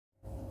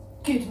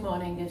Good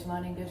morning,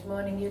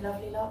 you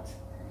lovely lot.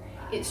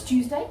 It's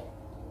Tuesday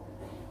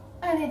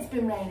and it's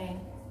been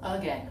raining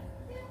again.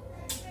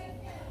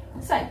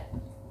 So,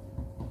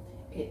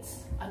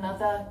 it's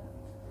another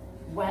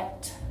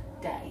wet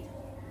day.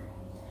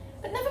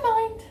 But never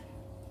mind,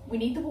 we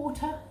need the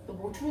water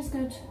is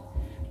good.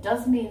 It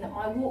does mean that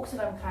my walks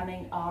that I'm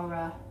planning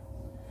are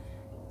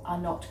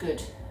not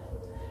good.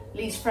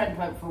 Lee's friend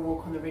went for a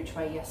walk on the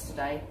Ridgeway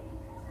yesterday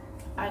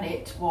and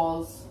it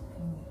was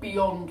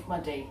beyond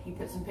muddy. He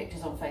put some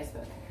pictures on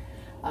Facebook.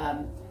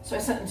 So I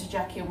sent them to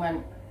Jackie and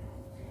went,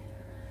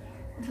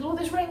 until all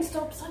this rain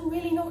stops, I'm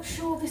really not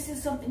sure this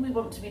is something we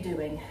want to be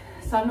doing.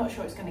 So I'm not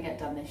sure it's going to get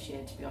done this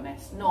year, to be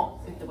honest,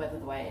 not with the weather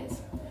the way it is,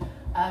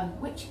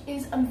 which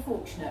is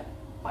unfortunate.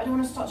 But I don't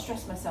want to start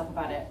stressing myself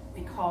about it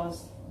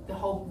because the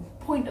whole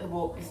point of the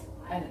walk is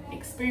an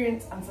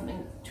experience and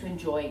something to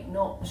enjoy,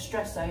 not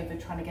stress over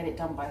trying to get it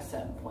done by a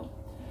certain point.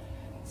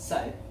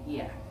 So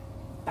yeah,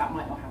 that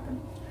might not happen.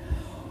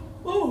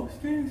 Oh,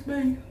 excuse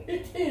me.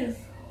 It is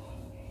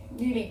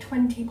nearly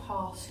 8:20.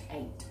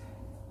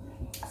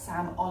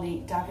 Sam,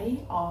 Ollie,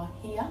 Davy are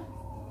here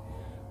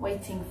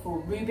waiting for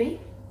Ruby.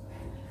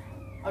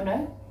 Oh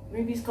no,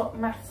 Ruby's got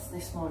maths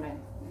this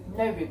morning.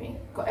 No Ruby,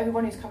 got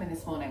everyone who's coming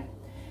this morning.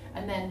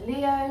 And then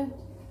Leo,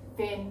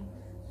 Finn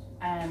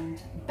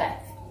and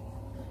Beth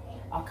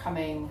are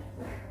coming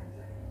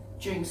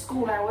during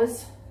school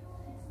hours.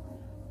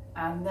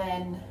 And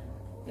then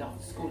the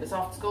after school is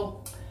after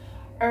school.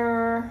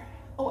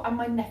 Oh, and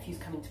my nephew's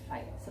coming to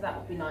play, so that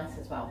would be nice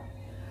as well.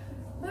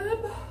 I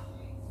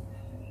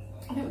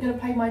think we're going to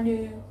play my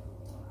new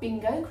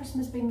bingo,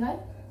 Christmas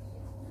bingo.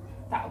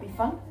 That will be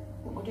fun.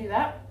 I think we'll do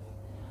that.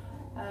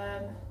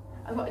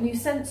 I've got a few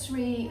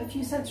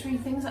sensory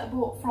things that I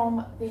bought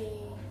from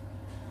the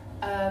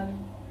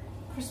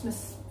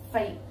Christmas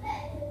fete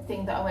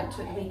thing that I went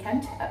to at the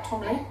weekend at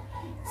Tomley.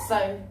 So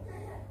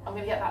I'm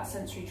going to get that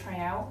sensory tray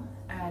out,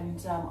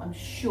 and I'm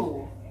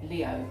sure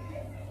Leo,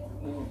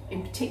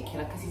 in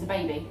particular because he's a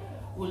baby,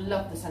 will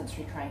love the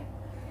sensory tray.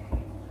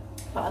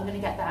 But I'm going to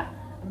get that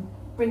and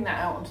bring that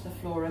out onto the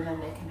floor, and then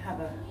they can have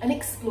an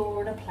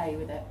explore and a play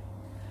with it.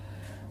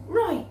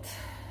 Right,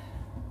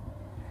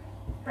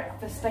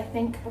 breakfast I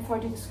think before I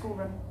do the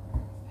schoolroom.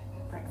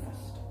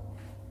 Breakfast.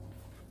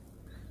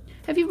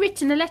 Have you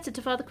written a letter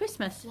to Father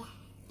Christmas? Yeah.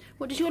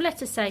 What does your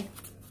letter say?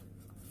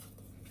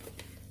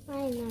 I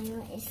know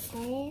what it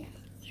says.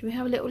 Should we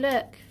have a little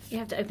look? You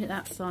have to open it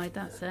that side,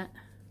 that's it.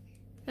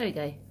 There we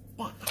go.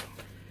 Yeah.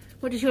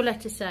 What does your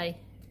letter say?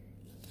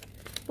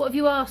 What have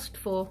you asked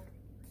for?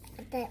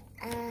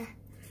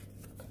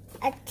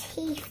 A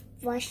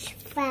toothbrush,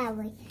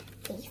 fairy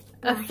toothbrush.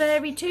 A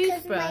fairy 'Cause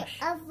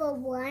toothbrush? my other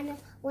one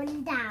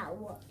went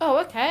down. Oh,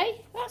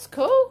 okay. That's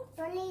cool.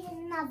 So I need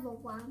another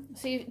one.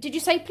 So did you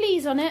say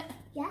please on it?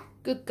 Yeah.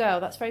 Good girl,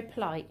 that's very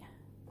polite.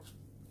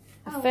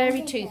 A Oh,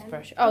 fairy I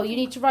toothbrush. didn't. Oh, you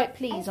need to write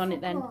please on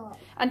it then. forgot.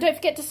 And don't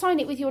forget to sign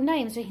it with your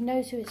name so he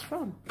knows who it's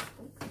from.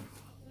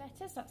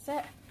 Letters, that's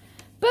it.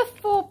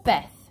 Before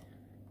Beth.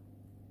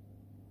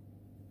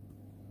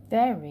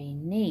 Very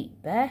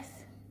neat,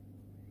 Beth.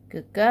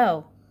 Good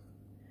girl.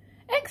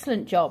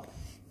 Excellent job.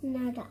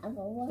 Now the other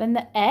one. Then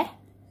the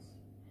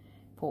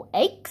for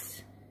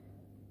eggs.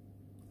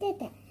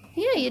 Did it?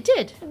 Yeah, you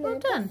did. And Well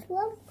then done. this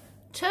one.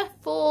 T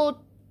for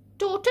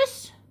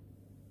tortoise.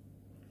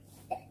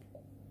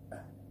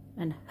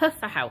 And H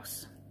for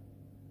house.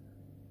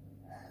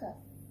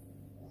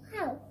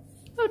 House.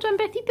 Well done,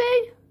 Bethy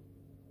Boo.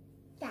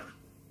 There.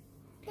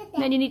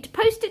 And then you need to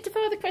post it to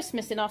Father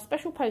Christmas in our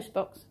special post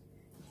box.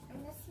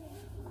 And this one.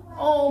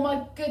 Oh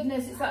my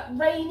goodness, it's that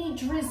rainy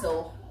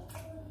drizzle.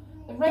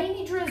 The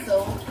rainy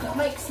drizzle that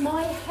makes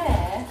my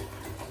hair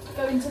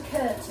go into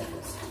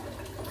curtains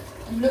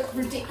and look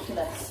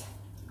ridiculous.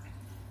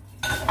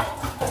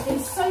 I've been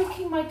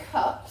soaking my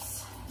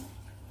cups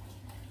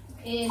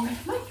in,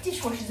 my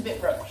dishwasher's a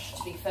bit rubbish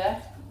to be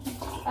fair.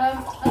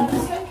 I'm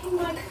soaking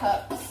my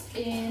cups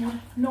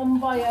in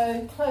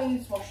non-bio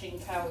clothes washing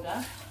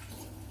powder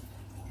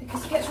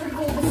because it gets rid of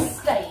all the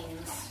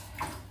stains.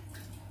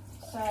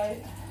 So,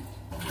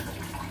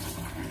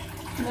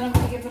 and then I'm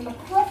going to give them a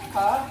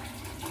proper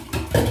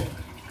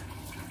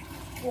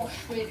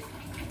wash with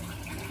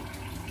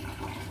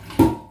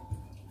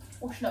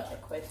washing up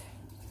liquid.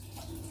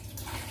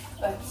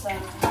 But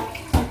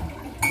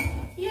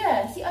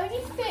yeah, it's the only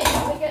thing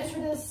that gets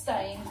rid of the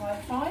stains I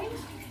find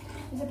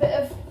is a bit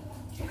of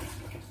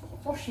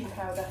washing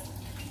powder.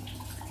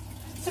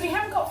 So we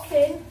haven't got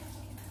Finn.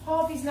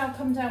 Harvey's now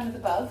come down with a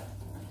bug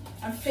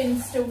and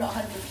Finn's still not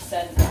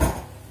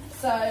 100%.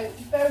 So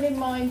bearing in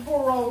mind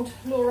poor old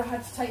Laura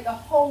had to take the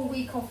whole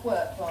week off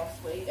work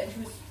last week and she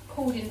was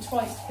called in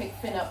twice to pick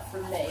Finn up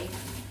from me.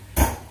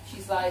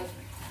 She's like,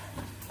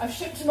 I've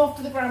shipped him off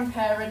to the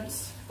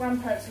grandparents.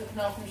 Grandparents looking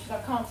after him. She's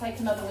like, I can't take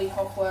another week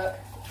off work.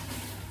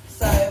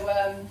 So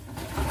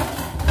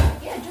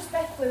yeah, just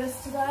Beth with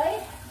us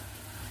today.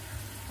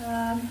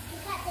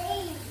 Look at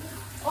these.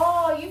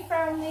 Oh, you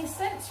found the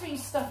sensory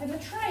stuff in the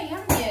tray,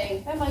 haven't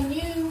you? They're my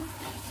new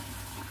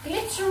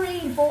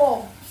glittery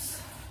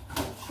blobs.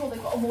 sure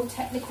they've got a more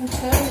technical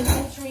term than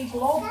sensory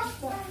blob.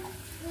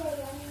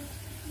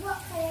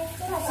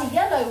 That's a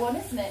yellow one,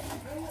 isn't it?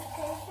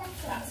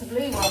 That's a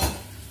blue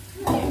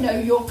one. You know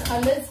your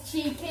colours,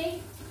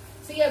 cheeky.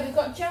 So yeah, we've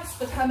got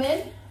Jasper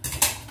coming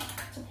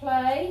to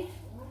play.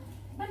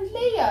 And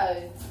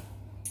Leo.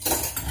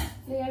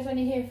 Leo's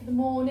only here for the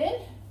morning.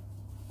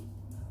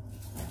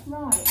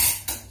 Right,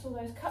 that's all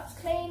those cups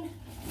clean.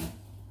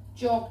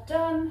 Job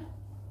done.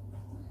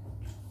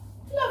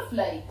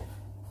 Lovely.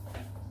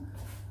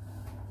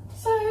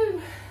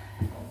 So,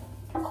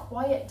 a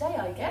quiet day,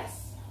 I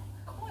guess.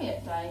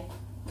 Quiet day.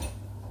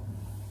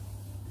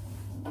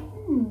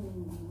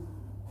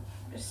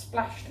 Just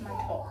splashed my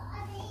top.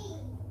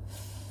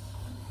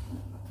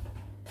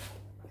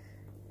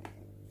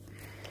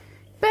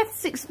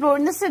 Beth's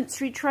exploring the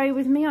sensory tray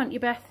with me, aren't you,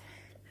 Beth?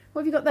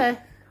 What have you got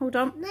there? Hold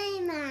on.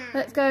 Mama.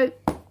 Let's go.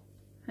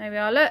 There we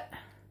are, look.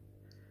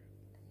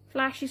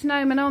 Flashy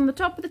snowman on the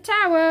top of the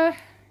tower.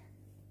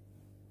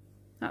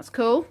 That's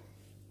cool.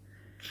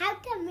 How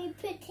can we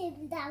put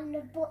him down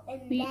the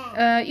bottom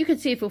there? You can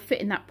see if he'll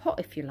fit in that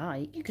pot if you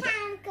like. You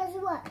can, because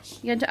watch.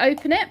 You going to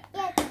open it?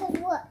 Yeah, because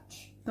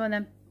watch. Go on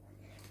then.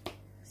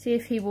 See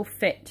if he will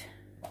fit.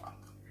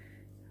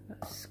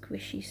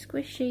 Squishy,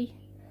 squishy.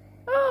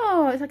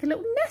 Oh, it's like a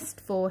little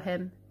nest for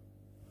him.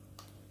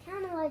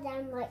 Can I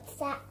down like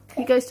that?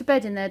 He goes to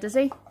bed in there, does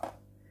he?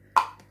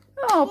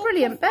 Oh,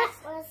 brilliant,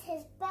 Beth. That was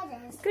his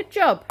bed. Good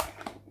job.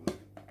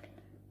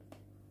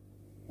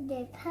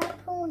 The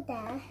purple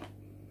there.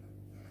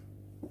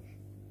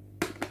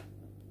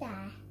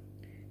 There.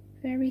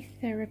 Very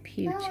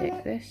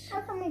therapeutic, this.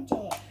 How can we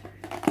do it?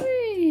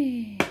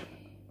 Whee.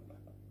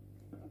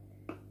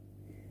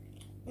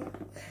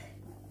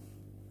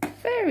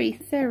 Very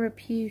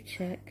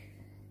therapeutic.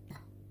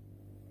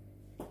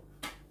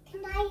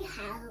 Can I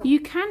help? You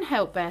can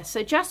help, Beth.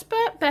 So Jasper,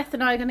 Beth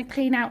and I are going to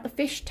clean out the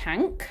fish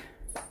tank.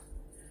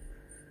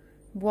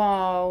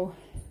 While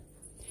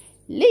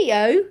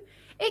Leo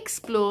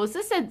explores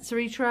the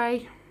sensory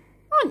tray.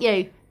 Aren't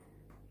you?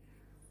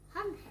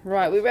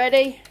 Right, we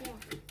ready?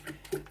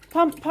 Yeah.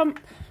 Pump, pump.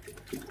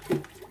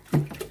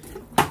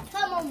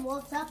 Come on,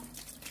 water.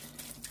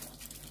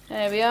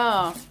 There we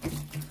are.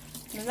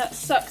 And that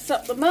sucks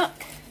up the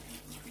muck.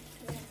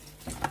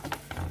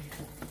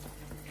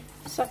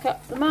 Suck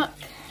up the muck.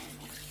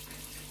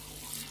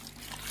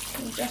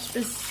 And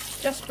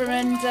Jasper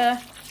and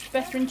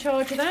Beth are in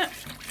charge of that.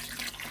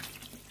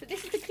 So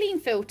this is the clean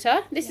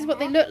filter. This is what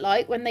they look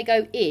like when they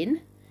go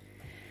in.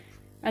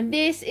 And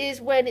this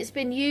is when it's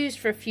been used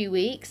for a few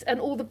weeks and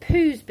all the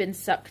poo's been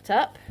sucked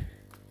up.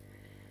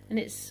 And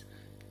it's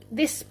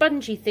this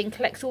spongy thing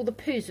collects all the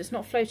poo so it's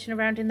not floating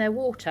around in their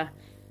water.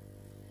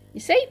 You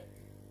see?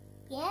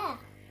 Yeah.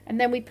 And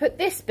then we put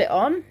this bit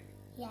on.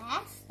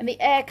 Yes. And the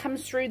air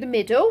comes through the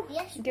middle.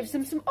 Yes. And gives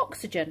them some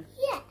oxygen.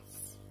 Yes.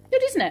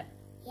 Good, isn't it?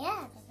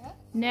 Yeah, that's it.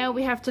 Now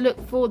we have to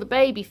look for the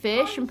baby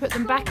fish and put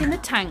them back in the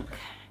tank.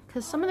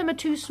 Because some of them are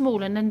too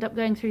small and end up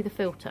going through the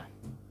filter.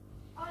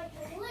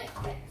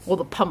 Or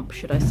the pump,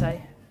 should I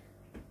say.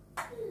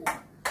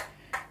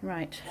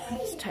 Right,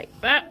 let's take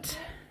that.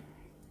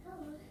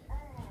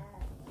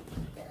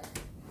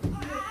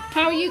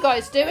 How are you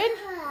guys doing?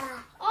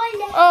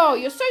 Oh,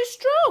 you're so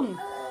strong.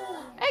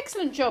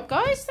 Excellent job,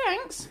 guys.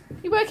 Thanks.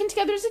 You're working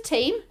together as a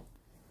team.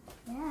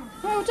 Yeah.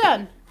 Well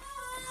done.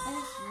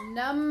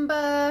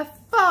 Number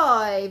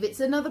 5. It's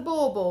another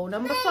bauble.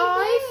 Number 5.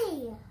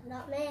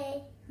 Not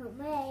me. Not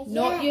me.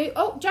 Not you.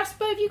 Oh,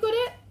 Jasper, have you got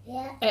it?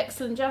 Yeah.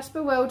 Excellent,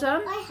 Jasper. Well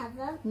done. I have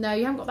them. No,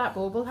 you haven't got that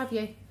bauble, have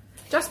you?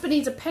 Jasper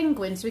needs a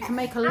penguin so we can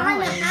make a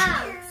line. And a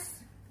house.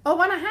 Oh,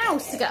 and a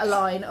house to get a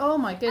line. Oh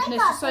my goodness,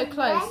 you're so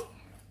close.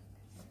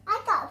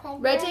 I got a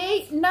penguin.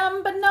 Ready?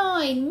 Number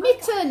 9.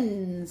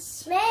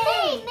 Mittens. Me.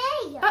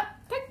 Me.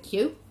 Thank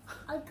you.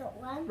 I got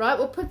one. Right,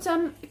 we'll put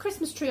a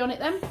Christmas tree on it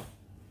then.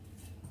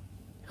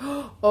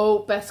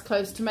 Oh, Beth's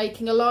close to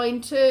making a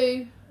line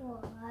too.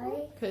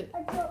 Why? Good.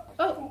 I got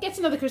Oh, get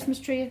another Christmas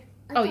tree.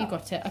 Oh, you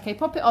got it. Okay,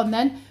 pop it on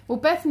then. Well,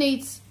 Beth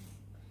needs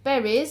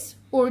berries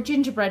or a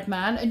gingerbread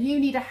man, and you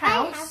need a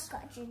house. I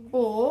have got gingerbread.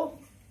 Or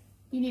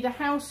you need a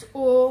house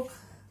or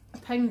a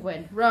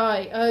penguin.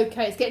 Right,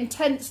 okay, it's getting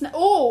tense now.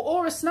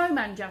 Or a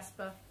snowman,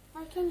 Jasper.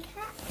 I can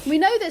catch. We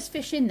know there's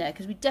fish in there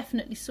because we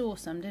definitely saw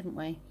some, didn't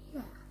we?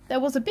 Yeah. There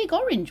was a big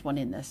orange one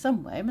in there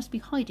somewhere. It must be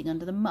hiding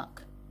under the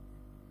muck.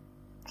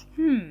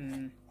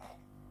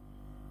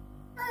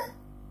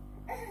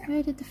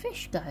 Where did the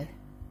fish go?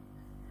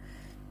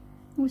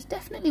 There was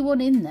definitely one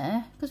in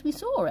there because we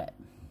saw it.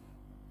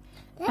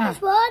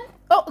 There's one.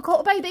 Oh, I caught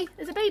a baby.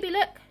 There's a baby,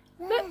 look.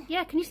 Look,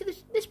 yeah, can you see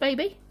this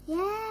baby?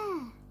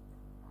 Yeah.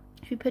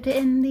 Should we put it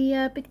in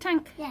the big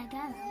tank? Yeah, go.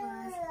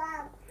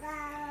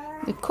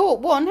 We've caught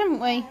one, haven't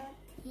we?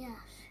 Yes.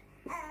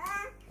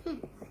 The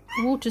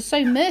water's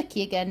so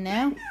murky again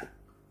now.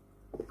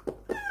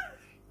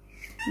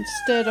 We've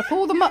stirred up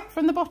all the muck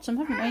from the bottom,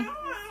 haven't we?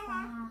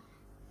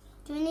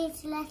 Do we need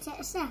to let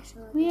it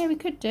settle? Well, yeah, we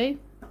could do.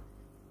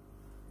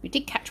 We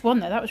did catch one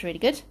though, that was really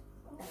good.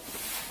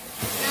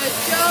 Good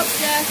job,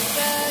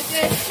 Jasper,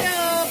 good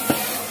job.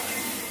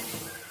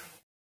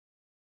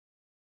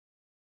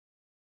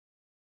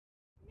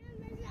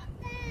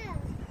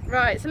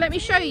 Right, so let me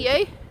show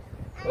you.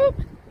 Whoop.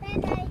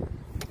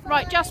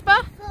 Right, Jasper.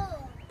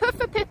 P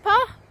for Pippa.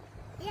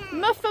 Yeah.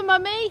 M for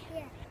Mummy.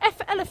 Yeah. F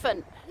for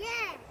Elephant.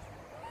 Yeah.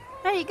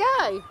 There you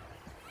go. And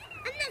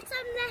there's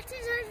some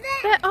letters over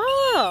there. There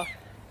are.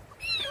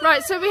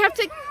 Right, so we have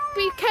to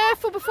be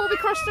careful before we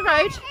cross the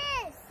road.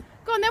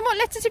 Go on then, what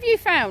letters have you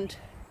found?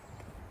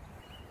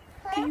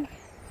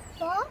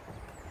 Four.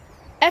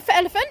 F for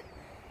Elephant.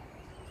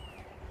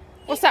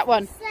 What's that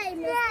one?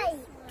 Snake.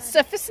 S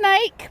for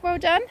Snake. Well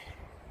done.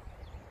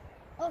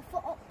 O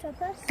for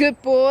octopus.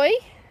 Good boy.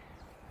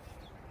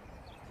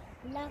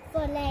 L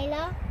for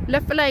Layla.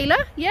 L for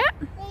Layla. Yeah.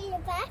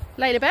 Layla Beth.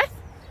 Layla Beth.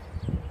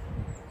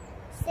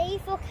 C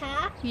for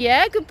cat.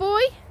 Yeah, good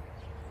boy.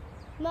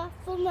 M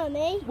for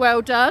mummy.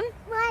 Well done.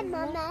 My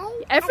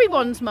mummy.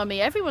 Everyone's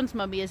mummy. Everyone's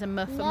mummy is a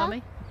M for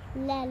mummy.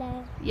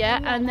 Lala. Yeah,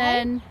 and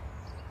then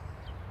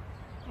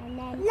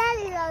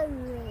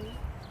Lolly.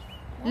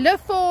 L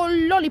for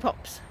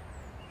lollipops.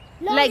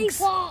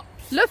 Legs.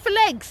 Lollipops. L for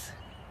legs.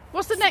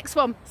 What's the next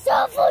one?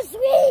 So for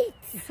sweet.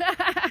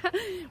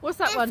 What's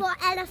that one? For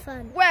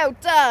elephant. Well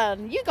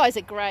done. You guys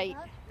are great.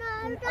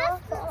 No,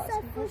 that's not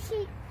so for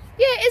sheep.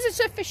 Yeah, it is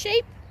a S for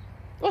sheep.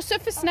 What's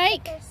S for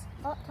snake?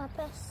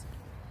 Octopus.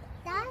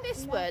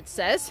 This word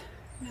says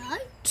No.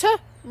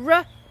 T-R-E.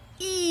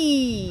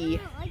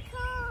 No, I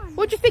can't.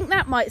 What do you think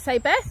that might say,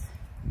 Beth?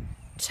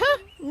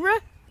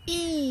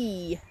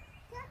 T-R-E.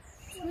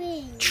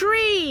 Tree.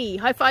 Tree.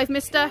 High five,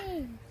 mister.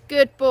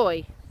 Good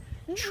boy.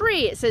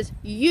 Tree. It says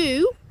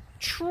you,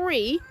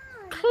 tree,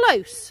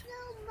 close.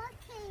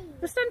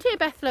 Well, stand here,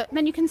 Beth, look,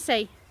 then you can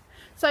see.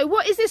 So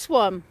what is this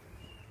one?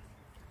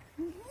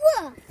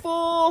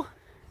 For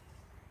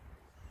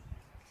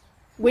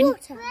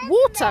Water.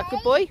 Water.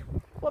 Good boy.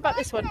 What about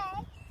this one?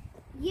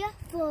 Yeah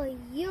for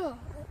you.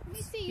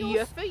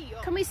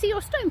 Can we see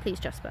your stone, please,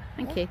 Jasper?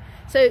 Thank you.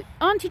 So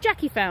Auntie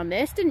Jackie found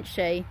this, didn't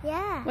she?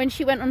 Yeah. When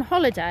she went on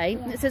holiday.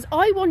 And it says,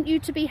 I want you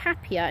to be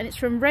happier. And it's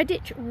from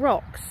Redditch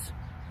Rocks.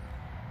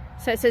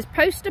 So it says,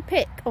 post a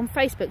pic on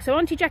Facebook. So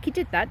Auntie Jackie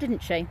did that,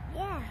 didn't she?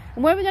 Yeah.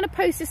 And where are we going to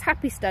post this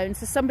happy stone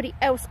so somebody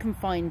else can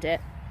find it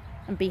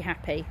and be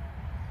happy?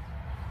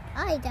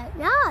 I don't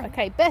know.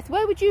 Okay, Beth,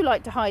 where would you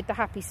like to hide the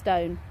happy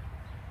stone?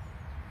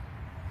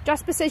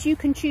 Jasper says you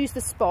can choose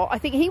the spot. I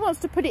think he wants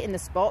to put it in the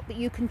spot, but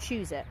you can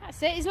choose it.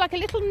 That's it. It's like a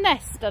little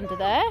nest under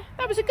there.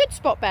 That was a good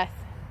spot, Beth.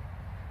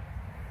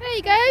 There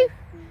you go.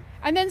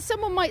 And then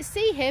someone might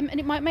see him and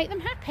it might make them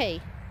happy.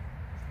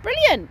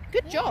 Brilliant.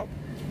 Good job.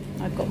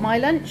 I've got my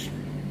lunch.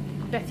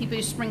 Bethy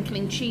Boo's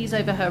sprinkling cheese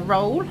over her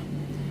roll.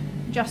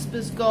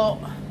 Jasper's got...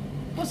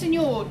 What's in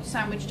your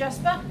sandwich,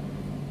 Jasper?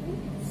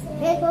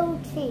 Pickle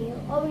cheese,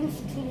 orange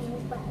cheese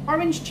as well.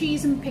 Orange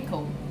cheese and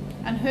pickle.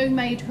 And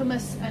homemade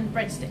hummus and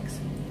breadsticks.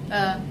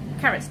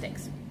 Carrot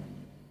sticks.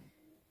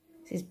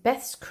 This is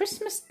Beth's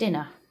Christmas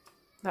dinner.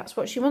 That's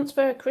what she wants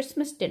for her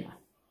Christmas dinner.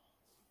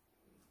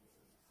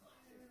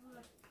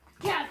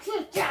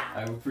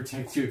 I will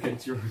protect you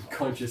against your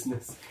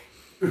unconsciousness.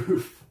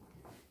 Oof.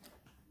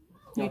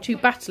 You two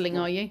battling,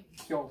 are you?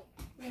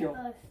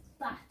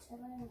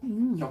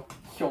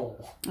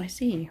 I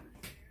see.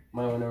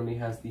 My one only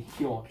has the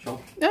Oh,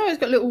 it's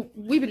got little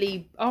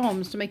wibbly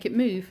arms to make it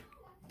move.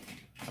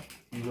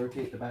 You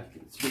rotate the back,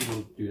 Spring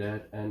will do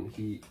that, and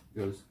he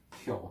goes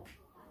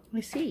I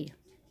see.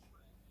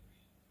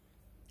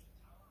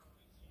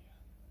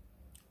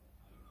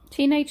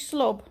 Teenage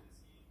slob.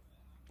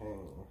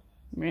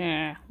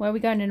 Yeah. Where are we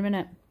going in a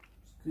minute?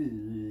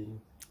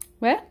 School.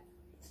 Where?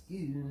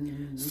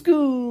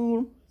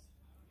 School.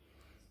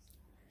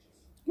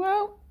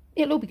 Well,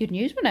 it'll all be good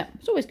news, won't it?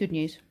 It's always good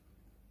news.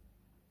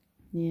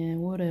 Yeah,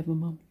 whatever,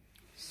 Mum.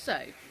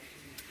 So,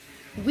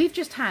 we've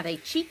just had a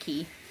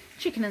cheeky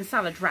chicken and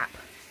salad wrap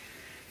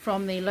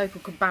from the local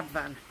kebab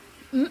van.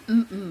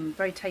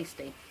 Very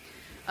tasty.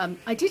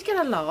 I did get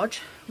a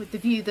large with the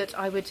view that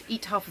I would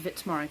eat half of it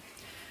tomorrow,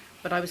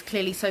 but I was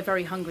clearly so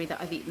very hungry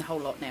that I've eaten the whole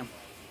lot now.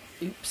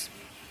 Oops.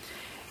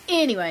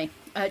 Anyway,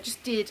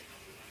 just did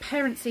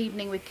parents'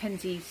 evening with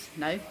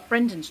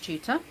Brendan's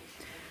tutor,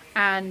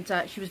 and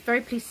she was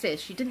very pleased to see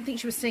us. She didn't think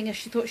she was seeing us.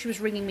 She thought she was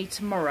ringing me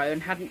tomorrow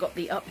and hadn't got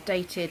the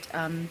updated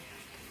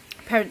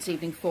parents'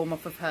 evening form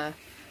off of her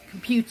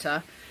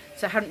computer,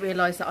 so I hadn't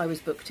realised that I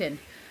was booked in.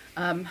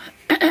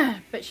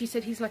 But she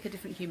said he's like a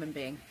different human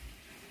being.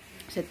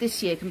 She said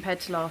this year compared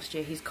to last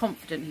year, he's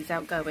confident, he's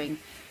outgoing,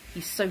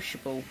 he's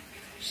sociable.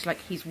 She's like,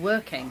 he's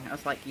working. I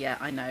was like, yeah,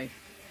 I know.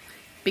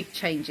 Big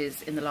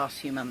changes in the last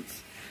few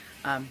months.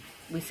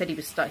 We said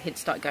he'd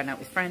start going out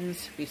with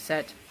friends. We've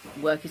said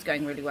work is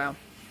going really well.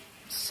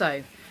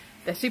 So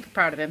they're super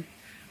proud of him.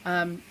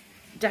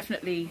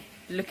 Definitely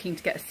looking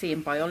to get a C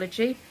in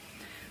biology.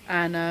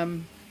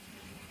 And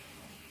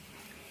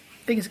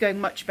things are going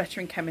much better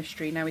in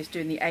chemistry. Now he's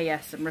doing the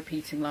AS and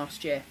repeating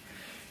last year.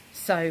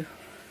 So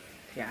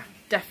yeah,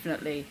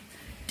 definitely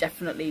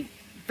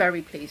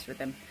very pleased with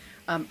him.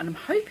 And I'm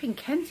hoping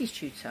Kenzie's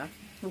tutor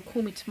will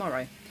call me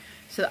tomorrow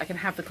so that I can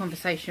have the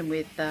conversation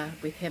with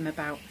him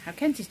about how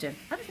Kenzie's doing.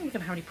 I don't think we're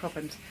going to have any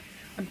problems.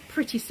 I'm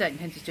pretty certain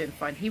Kenzie's doing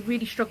fine. He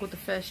really struggled the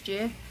first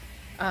year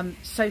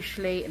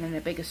socially and in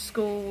a bigger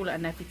school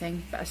and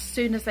everything. But as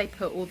soon as they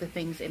put all the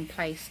things in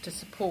place to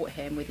support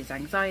him with his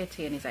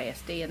anxiety and his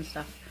ASD and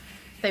stuff,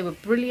 they were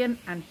brilliant,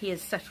 and he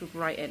has settled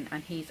right in,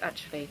 and he's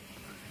actually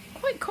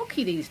quite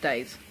cocky these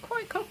days,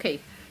 quite cocky.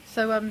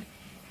 So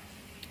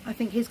I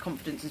think his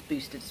confidence is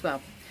boosted as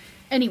well.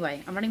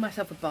 Anyway, I'm running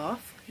myself a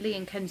bath. Lee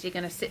and Kenzie are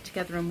going to sit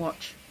together and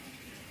watch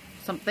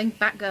something,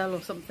 Batgirl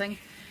or something,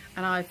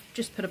 and I've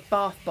just put a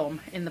bath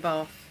bomb in the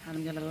bath, and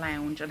I'm going to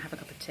lounge and have a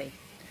cup of tea.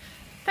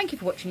 Thank you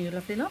for watching, you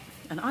lovely lot,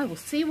 and I will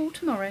see you all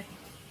tomorrow.